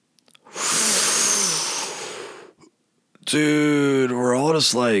Dude, we're all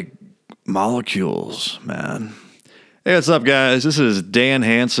just like molecules, man. Hey, what's up, guys? This is Dan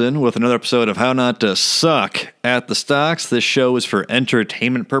Hansen with another episode of How Not to Suck at the Stocks. This show is for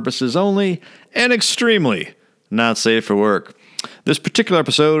entertainment purposes only and extremely not safe for work. This particular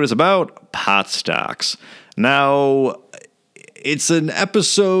episode is about pot stocks. Now, it's an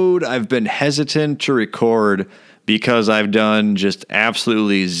episode I've been hesitant to record because I've done just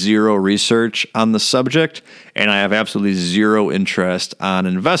absolutely zero research on the subject, and I have absolutely zero interest on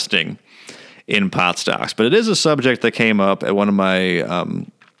investing in pot stocks. But it is a subject that came up at one of my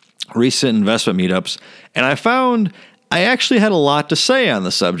recent investment meetups, and I found I actually had a lot to say on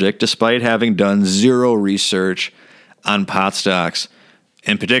the subject despite having done zero research on pot stocks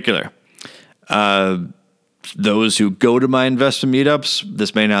in particular. Those who go to my investment meetups,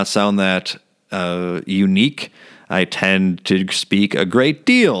 this may not sound that unique. I tend to speak a great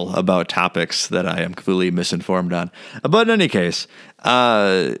deal about topics that I am completely misinformed on. But in any case,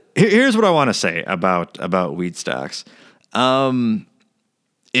 here's what I want to say about weed stocks.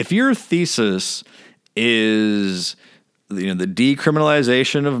 If your thesis is the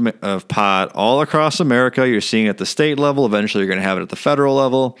decriminalization of pot all across America, you're seeing it at the state level, eventually you're going to have it at the federal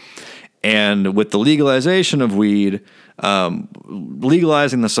level, and with the legalization of weed,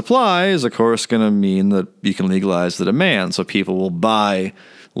 legalizing the supply is, of course, going to mean that you can legalize the demand. So people will buy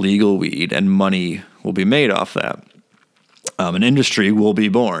legal weed and money will be made off that. An industry will be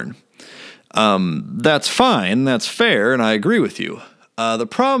born. That's fine. That's fair. And I agree with you. The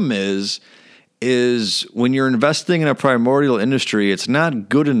problem is when you're investing in a primordial industry, it's not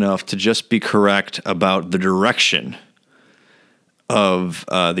good enough to just be correct about the direction of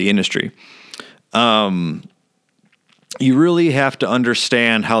the industry. You really have to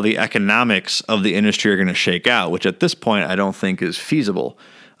understand how the economics of the industry are going to shake out, which at this point I don't think is feasible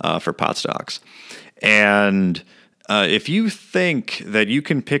for pot stocks. And if you think that you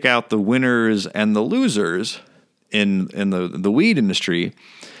can pick out the winners and the losers in the weed industry,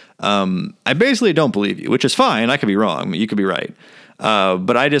 I basically don't believe you, which is fine. I could be wrong. You could be right.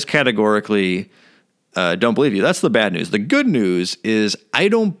 But I just categorically don't believe you. That's the bad news. The good news is I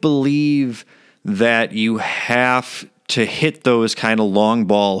don't believe that you have to hit those kind of long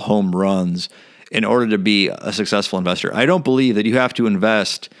ball home runs in order to be a successful investor. I don't believe that you have to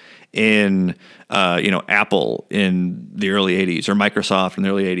invest in, Apple in the early 80s or Microsoft in the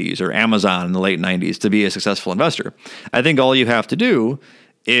early 80s or Amazon in the late 90s to be a successful investor. I think all you have to do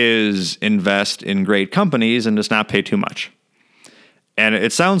is invest in great companies and just not pay too much. And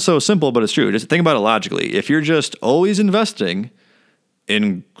it sounds so simple, but it's true. Just think about it logically. If you're just always investing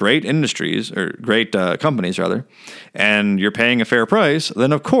in great industries or great companies rather, and you're paying a fair price,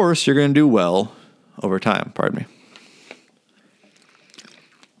 then of course you're going to do well over time. Pardon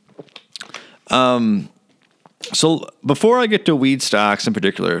me. So before I get to weed stocks in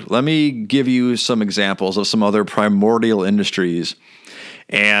particular, let me give you some examples of some other primordial industries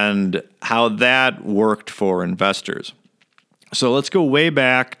and how that worked for investors. So let's go way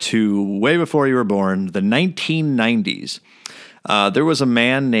back to way before you were born, the 1990s. There was a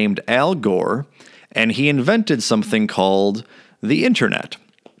man named Al Gore, and he invented something called the internet.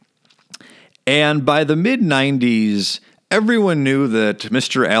 And by the mid-90s, everyone knew that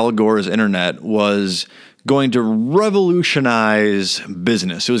Mr. Al Gore's internet was going to revolutionize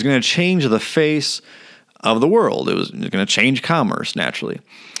business. It was going to change the face of the world. It was going to change commerce, naturally.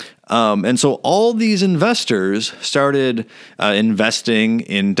 And so all these investors started investing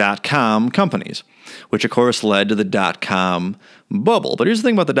in dot-com companies, which of course led to the dot-com bubble. But here's the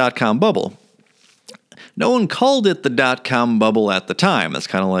thing about the dot-com bubble. No one called it the dot-com bubble at the time. That's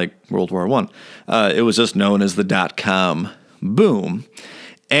kind of like World War I. It was just known as the dot-com boom.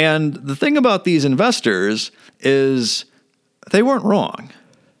 And the thing about these investors is they weren't wrong.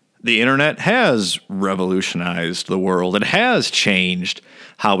 The internet has revolutionized the world. It has changed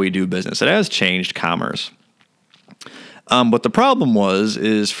how we do business. It has changed commerce. But the problem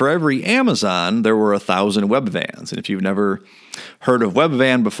is for every Amazon, there were 1,000 Webvans. And if you've never heard of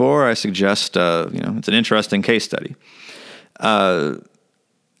Webvan before, I suggest, it's an interesting case study.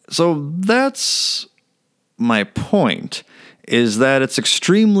 So that's my point, is that it's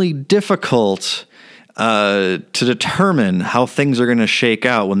extremely difficult to determine how things are going to shake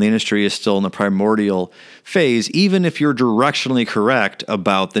out when the industry is still in the primordial phase, even if you're directionally correct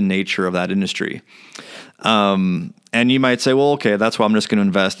about the nature of that industry. And you might say, well, okay, that's why I'm just going to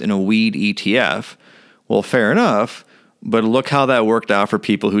invest in a weed ETF. Well, fair enough, but look how that worked out for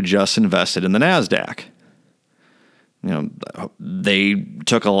people who just invested in the NASDAQ. They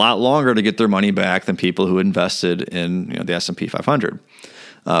took a lot longer to get their money back than people who invested in the S&P 500.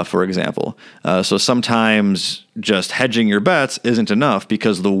 for example. So sometimes just hedging your bets isn't enough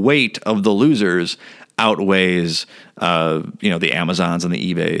because the weight of the losers outweighs, the Amazons and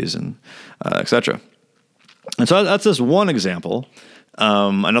the eBays and et cetera. And so that's just one example.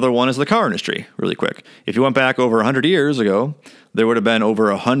 Another one is the car industry, really quick. If you went back over 100 years ago, there would have been over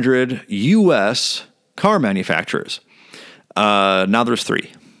 100 U.S. car manufacturers. Now there's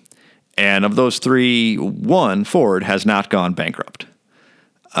 3. And of those 3, one, Ford, has not gone bankrupt.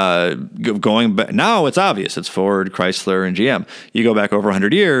 Going back, now it's obvious. It's Ford, Chrysler, and GM. You go back over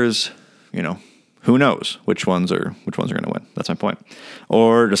 100 years, who knows which ones are going to win? That's my point.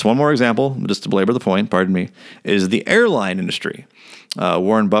 Or just one more example, just to belabor the point, pardon me, is the airline industry.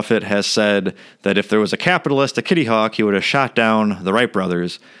 Warren Buffett has said that if there was a capitalist, a Kitty Hawk, he would have shot down the Wright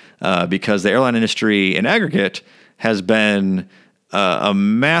brothers because the airline industry in aggregate has been a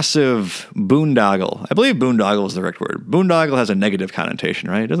massive boondoggle. I believe boondoggle is the correct word. Boondoggle has a negative connotation,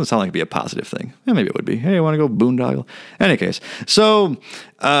 right? It doesn't sound like it'd be a positive thing. Maybe it would be. Hey, you want to go boondoggle? In any case, so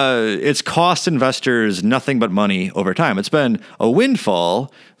it's cost investors nothing but money over time. It's been a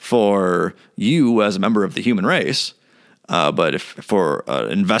windfall for you as a member of the human race. But if for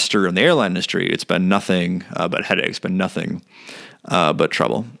an investor in the airline industry, it's been nothing but headaches, been nothing but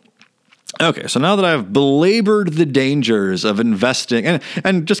trouble. Okay, so now that I've belabored the dangers of investing,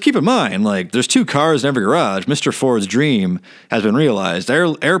 and just keep in mind, there's 2 cars in every garage. Mr. Ford's dream has been realized.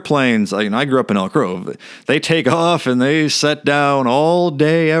 Airplanes, I grew up in Elk Grove. They take off and they set down all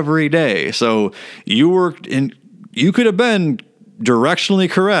day, every day. So you could have been directionally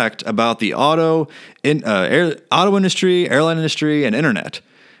correct about the auto industry, airline industry, and internet,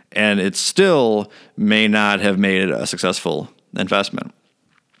 and it still may not have made it a successful investment.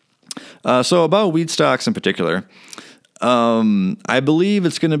 So about weed stocks in particular, I believe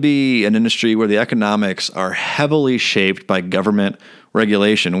it's going to be an industry where the economics are heavily shaped by government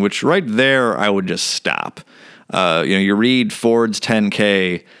regulation, which right there I would just stop. You read Ford's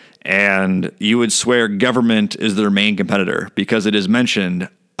 10K and you would swear government is their main competitor because it is mentioned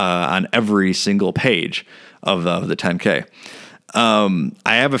on every single page of the 10K.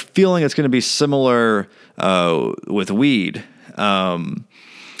 I have a feeling it's going to be similar with weed.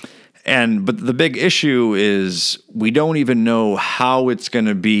 But the big issue is we don't even know how it's going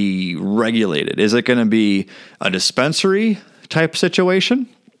to be regulated. Is it going to be a dispensary type situation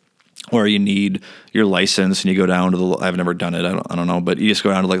where you need your license and you go down to I've never done it. I don't know, but you just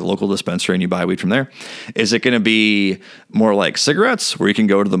go down to the local dispensary and you buy weed from there. Is it going to be more like cigarettes where you can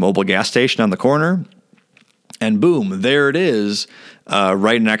go to the mobile gas station on the corner and boom, there it is.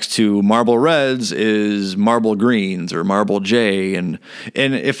 Right next to Marlboro Reds is Marlboro Greens or Marlboro J. And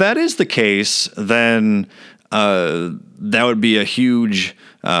if that is the case, then that would be a huge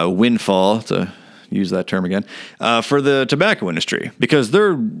windfall, to use that term again, for the tobacco industry because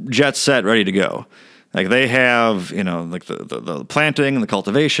they're jet set, ready to go. They have, the planting and the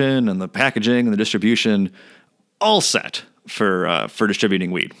cultivation and the packaging and the distribution all set for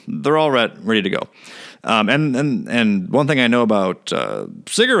distributing weed. They're all ready to go. And one thing I know about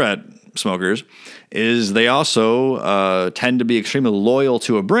cigarette smokers is they also tend to be extremely loyal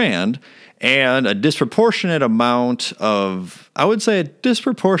to a brand, and a disproportionate amount of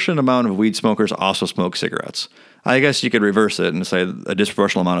weed smokers also smoke cigarettes. I guess you could reverse it and say a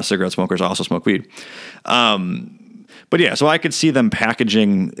disproportionate amount of cigarette smokers also smoke weed. But yeah, so I could see them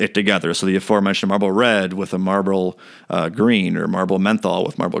packaging it together. So the aforementioned Marlboro Red with a Marlboro Green or Marlboro Menthol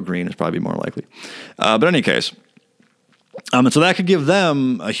with Marlboro Green is probably more likely. But in any case, and so that could give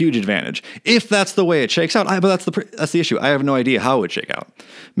them a huge advantage if that's the way it shakes out. But that's the issue. I have no idea how it would shake out.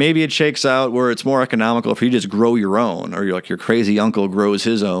 Maybe it shakes out where it's more economical if you just grow your own, or your crazy uncle grows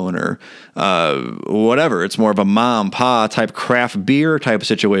his own, or whatever. It's more of a mom pa type craft beer type of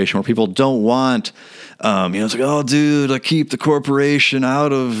situation where people don't want. It's like, oh, dude, keep the corporation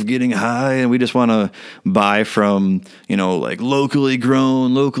out of getting high, and we just want to buy from, locally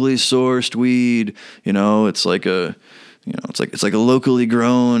grown, locally sourced weed. It's like a. It's like a locally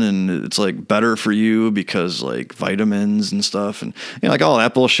grown, and it's better for you because vitamins and stuff, and all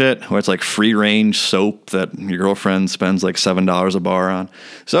that bullshit where it's free range soap that your girlfriend spends $7 a bar on.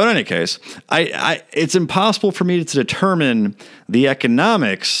 So in any case, it's impossible for me to determine the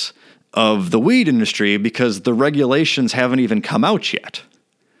economics of the weed industry because the regulations haven't even come out yet.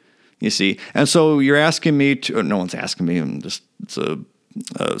 You see, and so you're asking me to. No one's asking me. It's a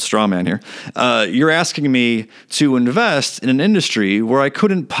straw man here. You're asking me to invest in an industry where I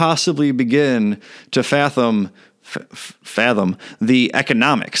couldn't possibly begin to fathom the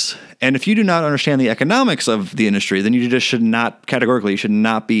economics. And if you do not understand the economics of the industry, then you just should not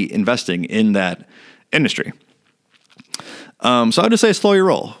be investing in that industry. So I'd just say slow your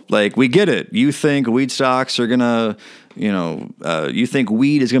roll. Like, we get it. You think weed stocks are gonna, you think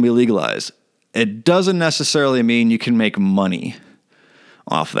weed is gonna be legalized. It doesn't necessarily mean you can make money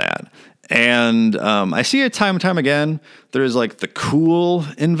off that. And I see it time and time again. There's like the cool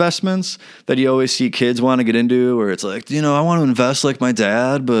investments that you always see kids want to get into, where it's like, I want to invest like my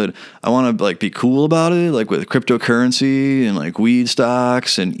dad, but I want to like be cool about it, like with cryptocurrency and like weed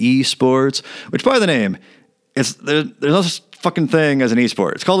stocks and esports, which by the name, there's no fucking thing as an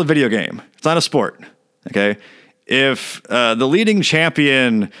esport. It's called a video game. It's not a sport. Okay. If the leading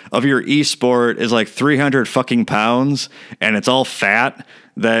champion of your esport is like 300 fucking pounds and it's all fat,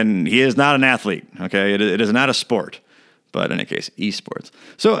 then he is not an athlete. Okay, it is not a sport. But in any case, esports.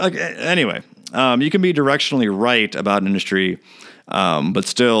 So anyway, you can be directionally right about an industry, but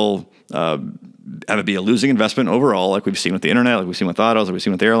still have it be a losing investment overall, like we've seen with the internet, like we've seen with autos, like we've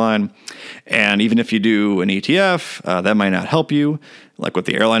seen with the airline. And even if you do an ETF, that might not help you, like with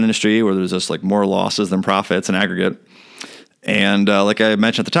the airline industry, where there's just like more losses than profits in aggregate. And like I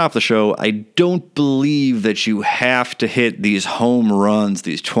mentioned at the top of the show, I don't believe that you have to hit these home runs,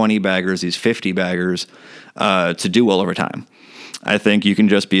 these 20 baggers, these 50 baggers, to do well over time. I think you can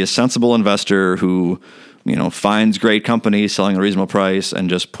just be a sensible investor who, finds great companies selling at a reasonable price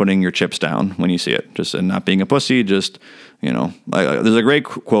and just putting your chips down when you see it. Just and not being a pussy, just, there's a great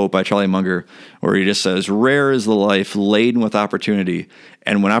quote by Charlie Munger where he just says, "Rare is the life laden with opportunity.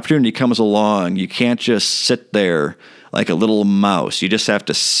 And when opportunity comes along, you can't just sit there like a little mouse. You just have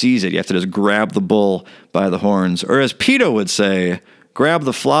to seize it. You have to just grab the bull by the horns." Or as Peto would say, grab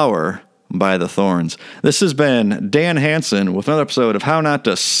the flower by the thorns. This has been Dan Hansen with another episode of How Not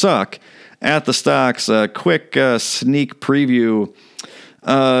to Suck at the Stocks. A quick sneak preview.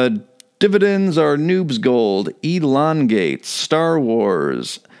 Dividends are noob's gold, elongate, Star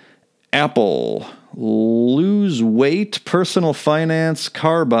Wars, Apple, lose weight, personal finance,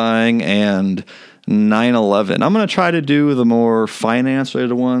 car buying, and 9/11. I'm going to try to do the more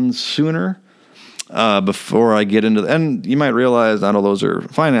finance-related ones sooner before I get into and you might realize not all those are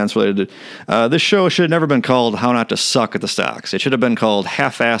finance-related. This show should have never been called How Not to Suck at the Stocks. It should have been called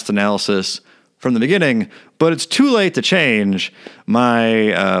Half-Assed Analysis from the beginning, but it's too late to change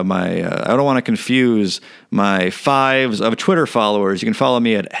my I don't want to confuse my fives of Twitter followers. You can follow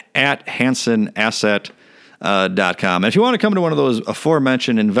me at HansenAsset.com. And if you want to come to one of those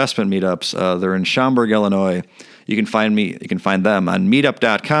aforementioned investment meetups, they're in Schaumburg, Illinois. You can find them on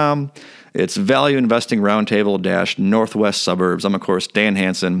meetup.com. It's Value Investing Roundtable - Northwest Suburbs. I'm, of course, Dan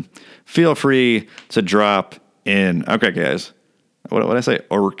Hansen. Feel free to drop in. Okay, guys. What did I say?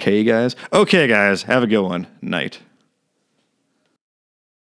 Okay, guys. Okay, guys. Have a good one. Night.